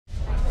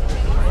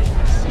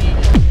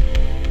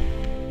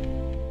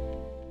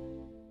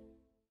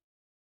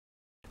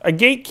A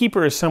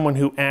gatekeeper is someone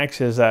who acts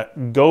as a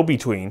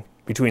go-between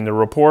between the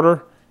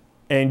reporter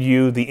and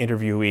you, the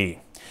interviewee.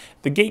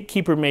 The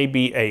gatekeeper may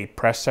be a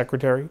press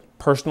secretary,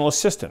 personal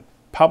assistant,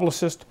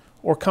 publicist,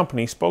 or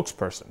company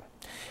spokesperson.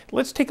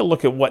 Let's take a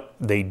look at what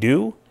they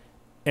do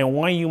and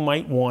why you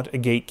might want a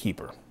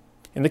gatekeeper.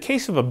 In the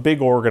case of a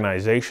big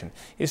organization,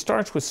 it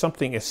starts with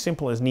something as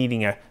simple as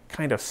needing a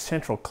kind of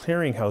central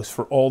clearinghouse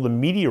for all the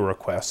media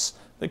requests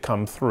that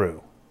come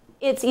through.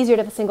 It's easier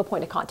to have a single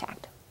point of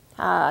contact,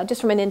 just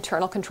from an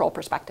internal control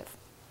perspective.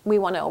 We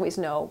want to always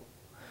know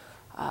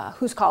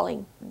who's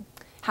calling,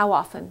 how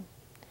often,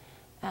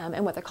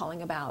 and what they're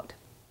calling about.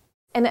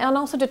 And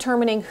also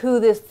determining who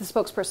the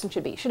spokesperson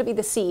should be. Should it be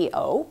the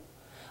CEO?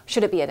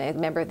 Should it be a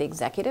member of the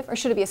executive? Or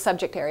should it be a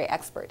subject area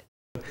expert?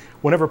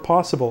 Whenever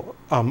possible,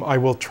 I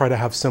will try to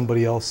have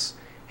somebody else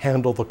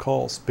handle the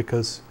calls,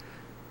 because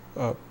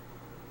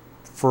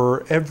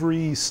for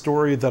every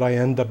story that I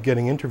end up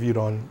getting interviewed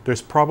on,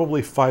 there's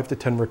probably 5 to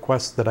 10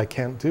 requests that I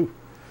can't do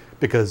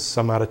because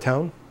I'm out of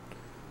town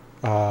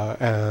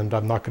and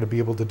I'm not going to be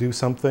able to do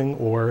something,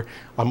 or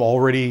I'm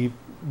already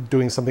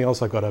doing something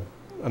else. I've got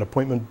an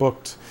appointment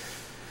booked.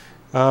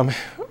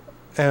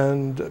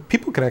 And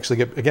people can actually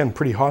get, again,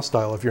 pretty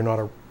hostile if you're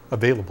not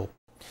available.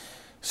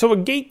 So a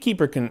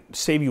gatekeeper can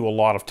save you a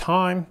lot of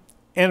time,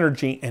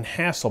 energy, and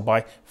hassle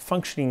by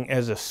functioning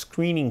as a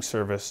screening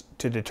service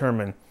to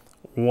determine,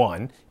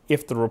 1,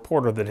 if the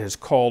reporter that has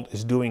called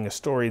is doing a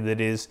story that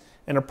is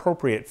an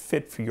appropriate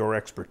fit for your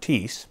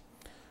expertise,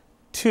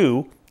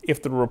 2,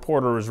 if the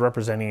reporter is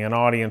representing an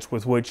audience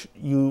with which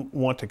you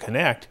want to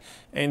connect,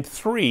 and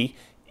 3,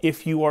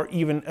 if you are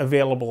even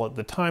available at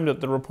the time that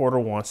the reporter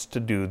wants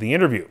to do the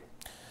interview.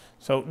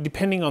 So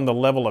depending on the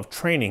level of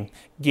training,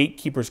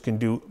 gatekeepers can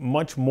do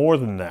much more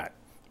than that.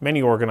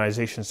 Many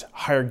organizations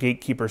hire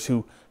gatekeepers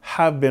who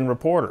have been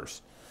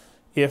reporters.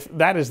 If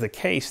that is the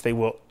case, they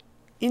will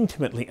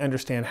intimately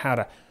understand how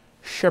to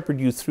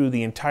shepherd you through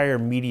the entire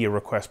media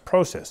request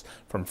process,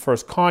 from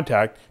first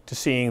contact to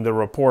seeing the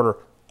reporter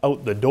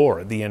out the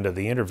door at the end of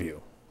the interview.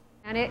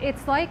 And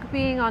it's like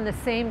being on the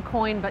same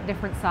coin but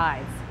different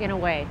sides, in a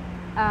way.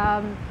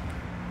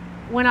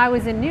 When I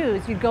was in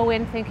news, you'd go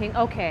in thinking,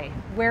 okay,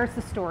 where's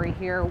the story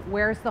here?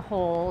 Where's the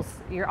holes?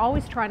 You're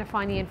always trying to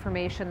find the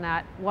information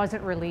that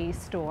wasn't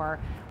released, or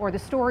the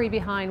story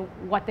behind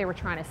what they were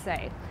trying to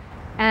say.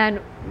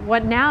 And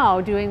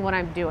doing what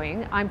I'm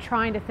doing, I'm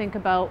trying to think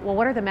about, well,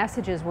 what are the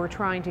messages we're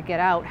trying to get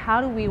out? How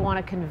do we want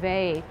to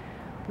convey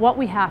what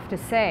we have to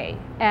say?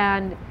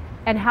 And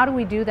how do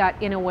we do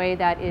that in a way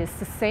that is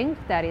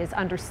succinct, that is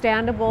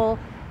understandable,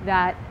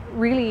 that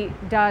really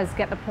does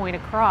get the point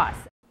across?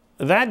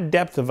 That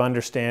depth of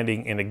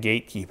understanding in a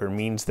gatekeeper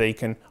means they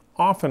can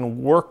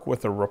often work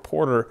with a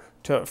reporter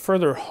to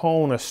further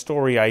hone a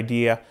story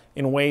idea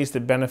in ways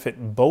that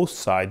benefit both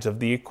sides of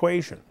the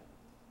equation.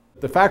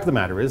 The fact of the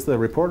matter is the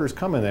reporters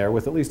come in there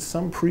with at least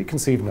some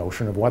preconceived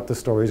notion of what the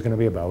story is going to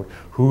be about,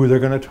 who they're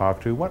going to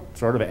talk to, what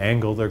sort of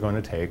angle they're going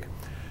to take.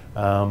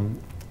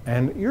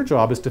 And your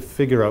job is to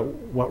figure out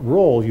what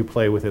role you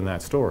play within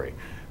that story,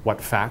 what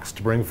facts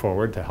to bring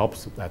forward to help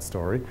that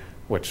story,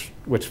 which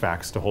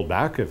facts to hold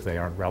back if they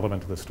aren't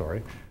relevant to the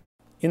story.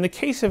 In the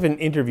case of an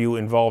interview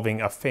involving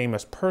a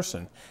famous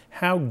person,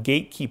 how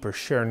gatekeepers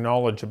share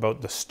knowledge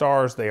about the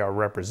stars they are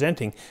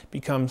representing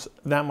becomes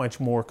that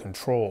much more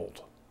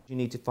controlled. You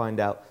need to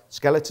find out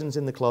skeletons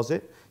in the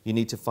closet, you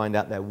need to find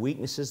out their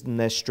weaknesses and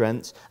their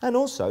strengths, and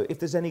also if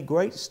there's any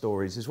great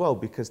stories as well,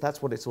 because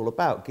that's what it's all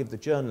about. Give the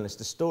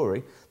journalist a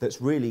story that's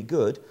really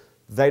good.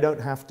 They don't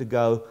have to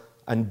go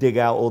and dig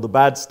out all the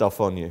bad stuff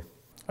on you.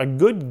 A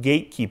good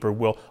gatekeeper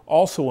will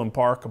also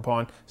embark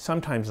upon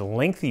sometimes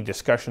lengthy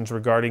discussions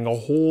regarding a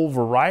whole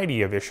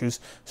variety of issues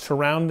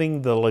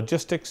surrounding the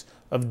logistics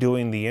of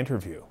doing the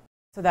interview.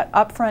 So that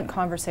upfront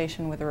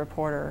conversation with the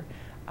reporter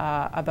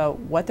about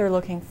what they're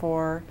looking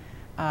for,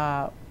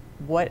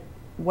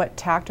 what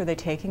tact are they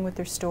taking with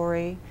their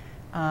story,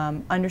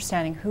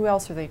 understanding who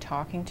else are they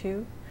talking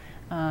to,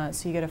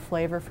 so you get a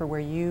flavor for where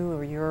you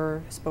or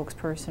your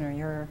spokesperson or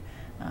your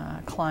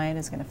client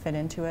is going to fit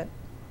into it.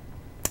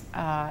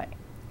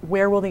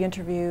 Where will the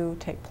interview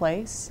take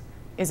place?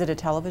 Is it a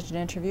television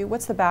interview?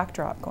 What's the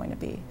backdrop going to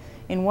be?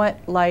 In what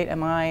light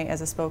am I,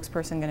 as a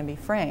spokesperson, going to be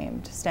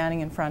framed?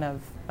 Standing in front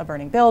of a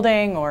burning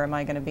building, or am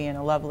I going to be in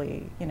a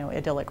lovely,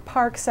 idyllic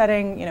park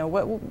setting?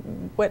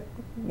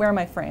 Where am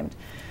I framed?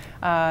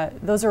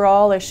 Those are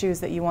all issues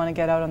that you want to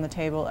get out on the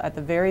table at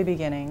the very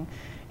beginning,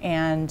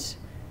 and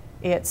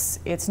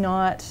it's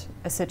not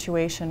a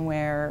situation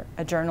where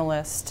a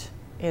journalist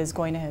is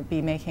going to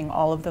be making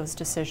all of those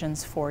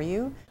decisions for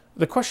you.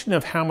 The question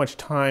of how much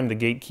time the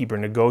gatekeeper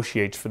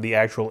negotiates for the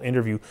actual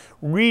interview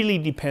really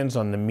depends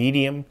on the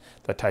medium,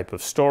 the type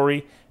of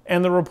story,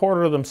 and the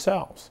reporter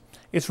themselves.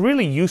 It's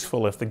really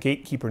useful if the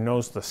gatekeeper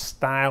knows the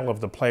style of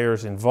the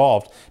players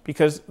involved,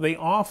 because they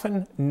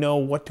often know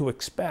what to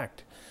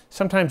expect.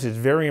 Sometimes it's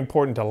very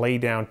important to lay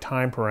down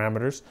time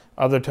parameters,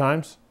 other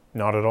times,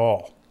 not at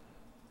all.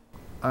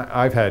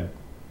 I've had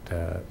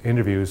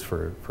interviews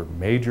for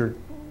major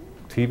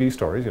TV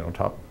stories,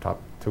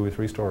 top 2 or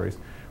 3 stories,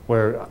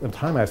 where the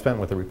time I spent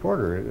with the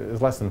reporter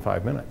is less than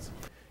 5 minutes.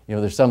 You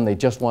know, there's some, they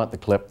just want the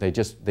clip,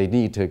 they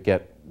need to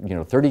get,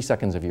 30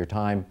 seconds of your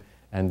time,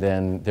 and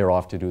then they're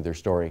off to do their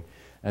story.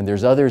 And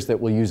there's others that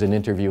will use an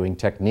interviewing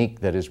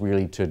technique that is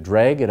really to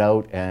drag it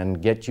out and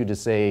get you to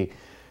say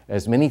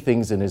as many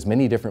things in as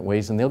many different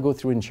ways, and they'll go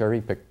through and cherry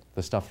pick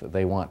the stuff that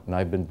they want, and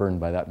I've been burned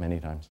by that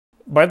many times.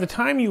 By the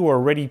time you are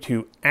ready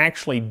to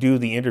actually do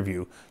the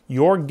interview,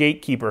 your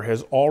gatekeeper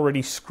has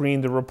already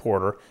screened the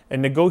reporter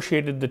and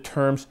negotiated the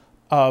terms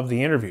of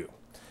the interview.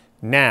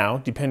 Now,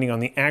 depending on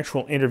the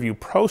actual interview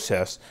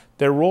process,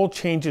 their role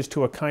changes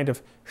to a kind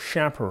of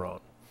chaperone.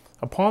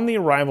 Upon the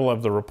arrival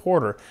of the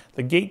reporter,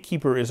 the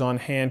gatekeeper is on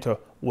hand to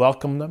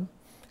welcome them,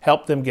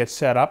 help them get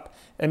set up,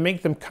 and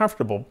make them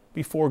comfortable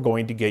before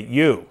going to get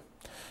you.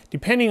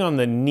 Depending on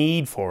the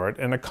need for it,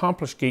 an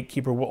accomplished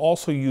gatekeeper will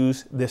also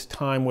use this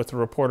time with the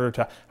reporter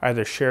to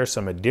either share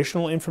some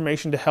additional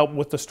information to help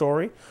with the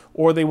story,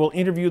 or they will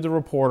interview the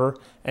reporter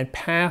and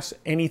pass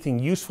anything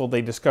useful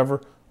they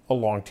discover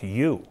along to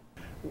you.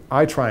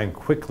 I try and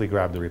quickly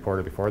grab the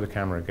reporter before the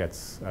camera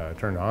gets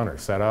turned on or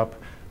set up,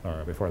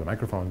 or before the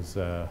microphone's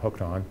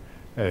hooked on,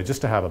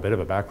 just to have a bit of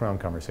a background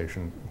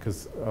conversation,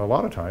 because a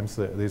lot of times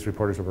these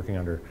reporters are working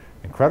under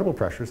incredible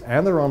pressures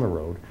and they're on the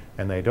road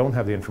and they don't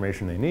have the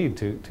information they need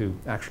to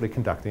actually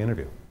conduct the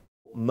interview.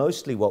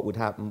 Mostly what would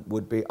happen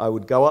would be I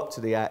would go up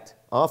to the act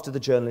after the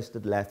journalist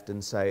had left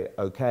and say,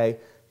 okay,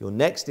 your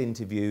next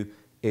interview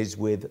is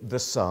with The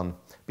Sun.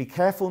 Be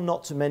careful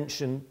not to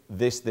mention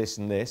this, this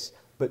and this,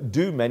 but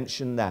do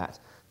mention that.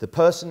 The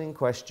person in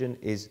question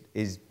is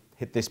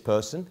this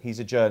person, he's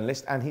a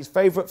journalist, and his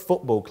favourite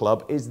football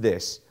club is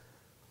this.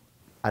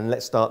 And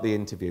let's start the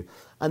interview.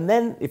 And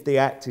then if the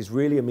act is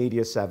really a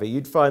media savvy,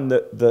 you'd find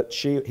that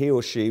he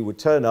or she would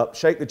turn up,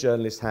 shake the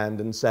journalist's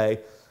hand and say,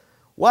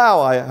 wow,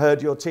 I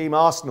heard your team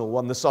Arsenal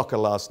won the soccer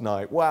last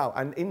night. Wow.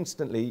 And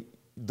instantly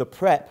the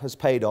prep has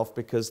paid off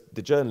because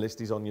the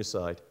journalist is on your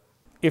side.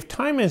 If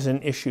time is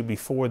an issue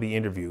before the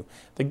interview,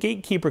 the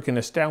gatekeeper can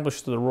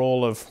establish the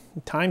role of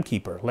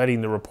timekeeper,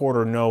 letting the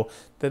reporter know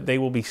that they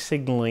will be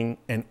signaling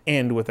an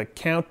end with a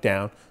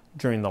countdown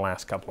during the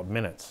last couple of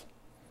minutes.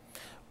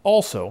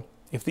 Also,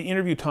 if the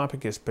interview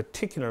topic is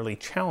particularly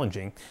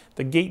challenging,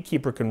 the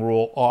gatekeeper can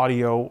roll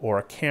audio or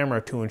a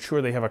camera to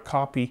ensure they have a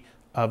copy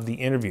of the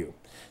interview.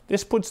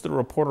 This puts the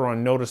reporter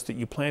on notice that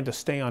you plan to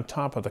stay on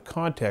top of the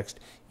context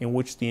in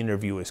which the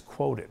interview is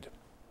quoted.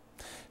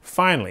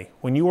 Finally,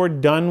 when you are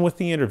done with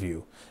the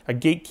interview, a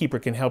gatekeeper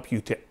can help you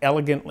to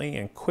elegantly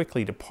and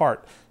quickly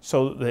depart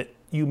so that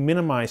you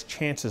minimize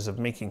chances of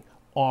making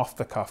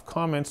off-the-cuff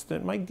comments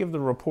that might give the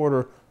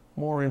reporter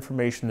more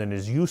information than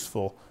is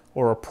useful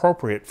or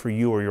appropriate for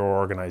you or your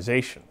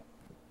organization.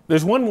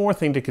 There's one more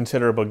thing to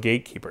consider about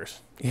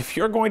gatekeepers. If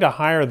you're going to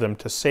hire them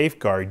to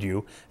safeguard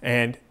you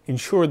and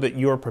ensure that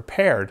you're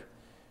prepared,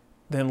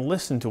 then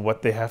listen to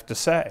what they have to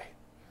say.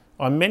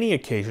 On many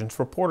occasions,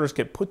 reporters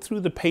get put through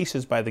the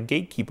paces by the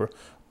gatekeeper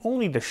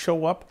only to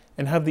show up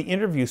and have the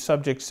interview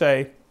subject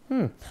say,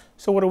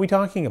 so what are we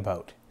talking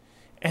about?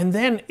 And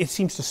then it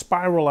seems to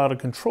spiral out of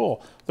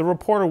control. The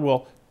reporter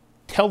will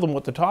tell them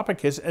what the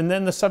topic is, and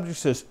then the subject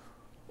says,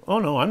 oh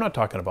no, I'm not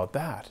talking about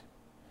that.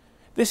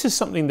 This is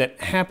something that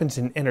happens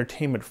in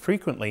entertainment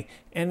frequently,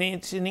 and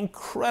it's an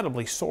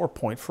incredibly sore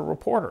point for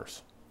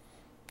reporters.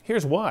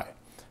 Here's why.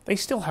 They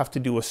still have to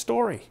do a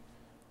story.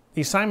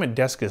 The assignment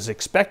desk is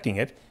expecting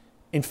it.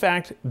 In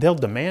fact, they'll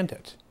demand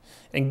it.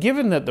 And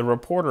given that the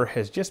reporter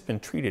has just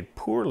been treated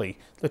poorly,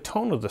 the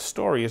tone of the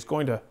story is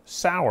going to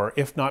sour,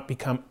 if not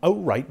become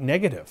outright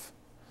negative.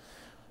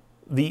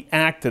 The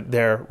act that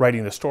they're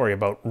writing the story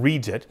about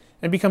reads it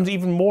and becomes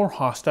even more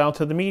hostile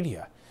to the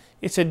media.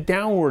 It's a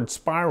downward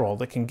spiral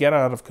that can get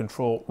out of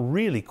control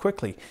really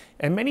quickly,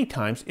 and many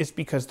times it's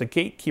because the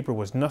gatekeeper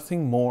was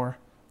nothing more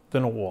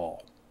than a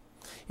wall.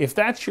 If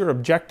that's your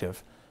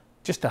objective,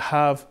 just to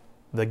have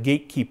the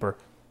gatekeeper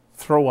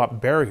throw up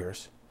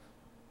barriers,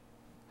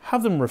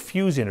 have them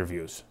refuse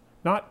interviews,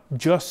 not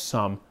just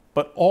some,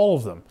 but all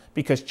of them,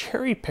 because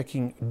cherry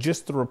picking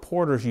just the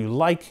reporters you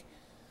like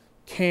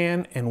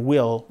can and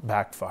will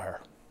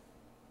backfire.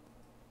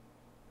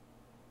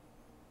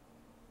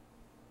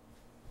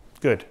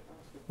 Good,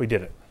 we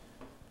did it.